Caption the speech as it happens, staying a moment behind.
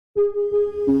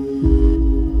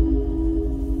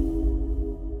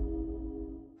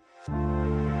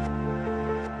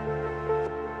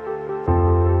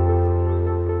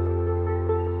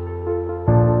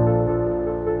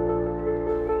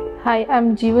Hi, I'm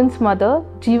Jeevan's mother.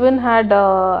 Jeevan had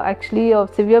actually a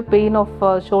severe pain of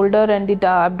shoulder and the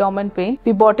abdomen pain.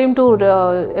 We brought him to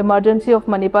emergency of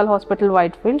Manipal Hospital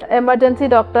Whitefield. Emergency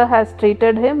doctor has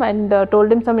treated him and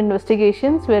told him some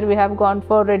investigations where we have gone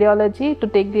for radiology to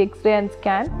take the X-ray and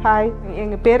scan. Hi,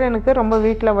 எங்க பேரனுக்கு ரொம்ப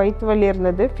வீட்ல வயித்து வலி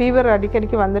இருந்தது. Fever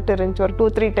அடிக்கடிக்கு வந்துட்டு இருந்துச்சு ஒரு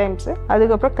 2-3 டைம்ஸ்.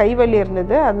 அதுக்கு அப்புறம் கை வலி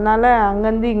இருந்தது. அதனால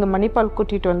அங்கந்து இங்க மணிப்பால்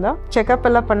கூட்டிட்டு வந்தோம். செக்கப்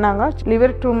எல்லாம் பண்ணாங்க.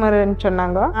 லிவர் டியூமர்னு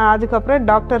சொன்னாங்க. அதுக்கு அப்புறம்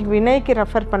டாக்டர் வினய்க்கு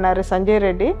ரெஃபர் பண்ணாரு சஞ்சய்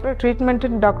ரெட்டி. ட்ரீட்மெண்ட்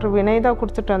டாக்டர் வினய் தான்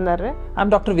கொடுத்துட்டு வந்தாரு. I'm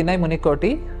Dr. Vinay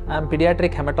Munikoty. I'm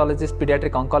Paediatric Hematologist,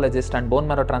 Paediatric Oncologist and Bone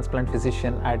Marrow Transplant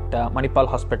Physician at Manipal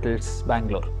Hospitals,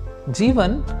 Bangalore.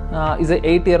 Jeevan is an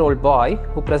 8-year-old boy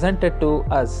who presented to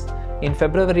us in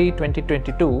February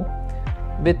 2022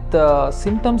 with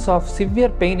symptoms of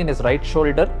severe pain in his right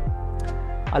shoulder,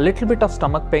 a little bit of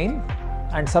stomach pain,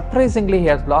 and surprisingly he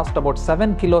has lost about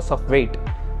 7 kilos of weight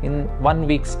in 1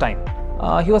 week's time.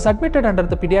 He was admitted under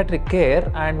the pediatric care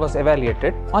and was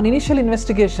evaluated. On initial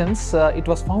investigations, it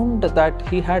was found that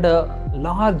he had a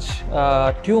large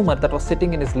tumor that was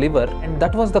sitting in his liver, and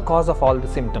that was the cause of all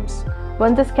the symptoms.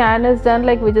 Once the scan is done,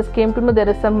 like we just came to know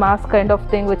there is some mass kind of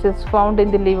thing which is found in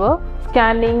the liver.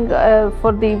 Scanning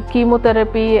for the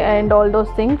chemotherapy and all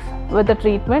those things with the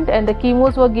treatment, and the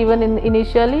chemos were given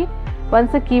initially.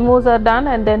 Once the chemos are done,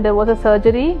 and then there was a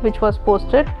surgery which was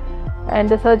posted. And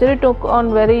the surgery took on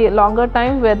very longer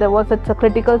time, where there was a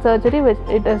critical surgery which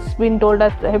it has been told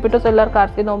as hepatocellular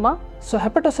carcinoma. So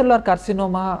hepatocellular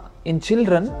carcinoma in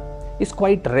children is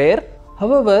quite rare.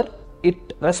 However, it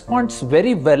responds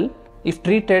very well if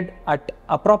treated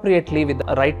appropriately with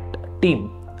the right team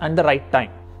and the right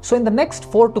time. So in the next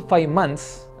 4 to 5 months,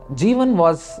 Jeevan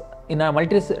was in a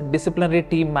multidisciplinary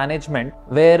team management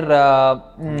where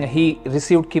he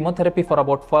received chemotherapy for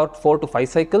about 4 to 5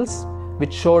 cycles,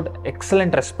 which showed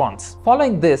excellent response.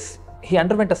 Following this, he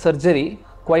underwent a surgery,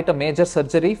 quite a major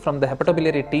surgery from the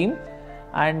hepatobiliary team,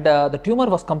 and the tumor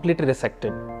was completely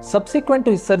resected. Subsequent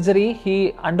to his surgery, he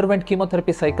underwent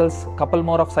chemotherapy cycles, couple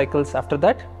more of cycles after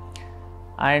that,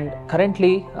 and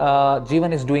currently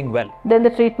Jeevan is doing well. Then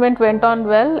the treatment went on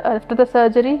well. After the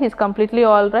surgery, he's completely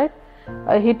all right.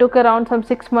 He took around some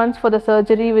 6 months for the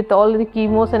surgery with all the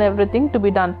chemos and everything to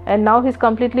be done, and now he's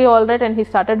completely all right and he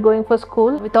started going for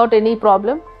school without any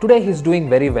problem. Today he's doing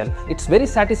very well. It's very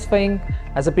satisfying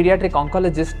as a pediatric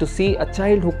oncologist to see a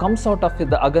child who comes out of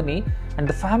the agony, and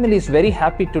the family is very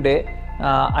happy today,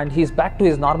 and he's back to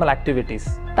his normal activities.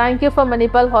 Thank you for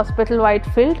Manipal Hospital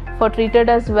Whitefield for treated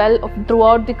us well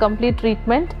throughout the complete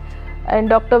treatment. And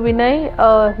Dr. Vinay,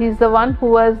 he's the one who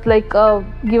has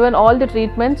given all the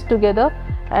treatments together,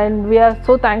 and we are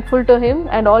so thankful to him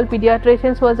and all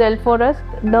pediatricians who has helped for us,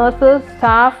 nurses,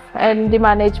 staff and the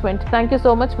management. Thank you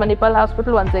so much, Manipal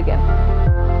Hospital, once again.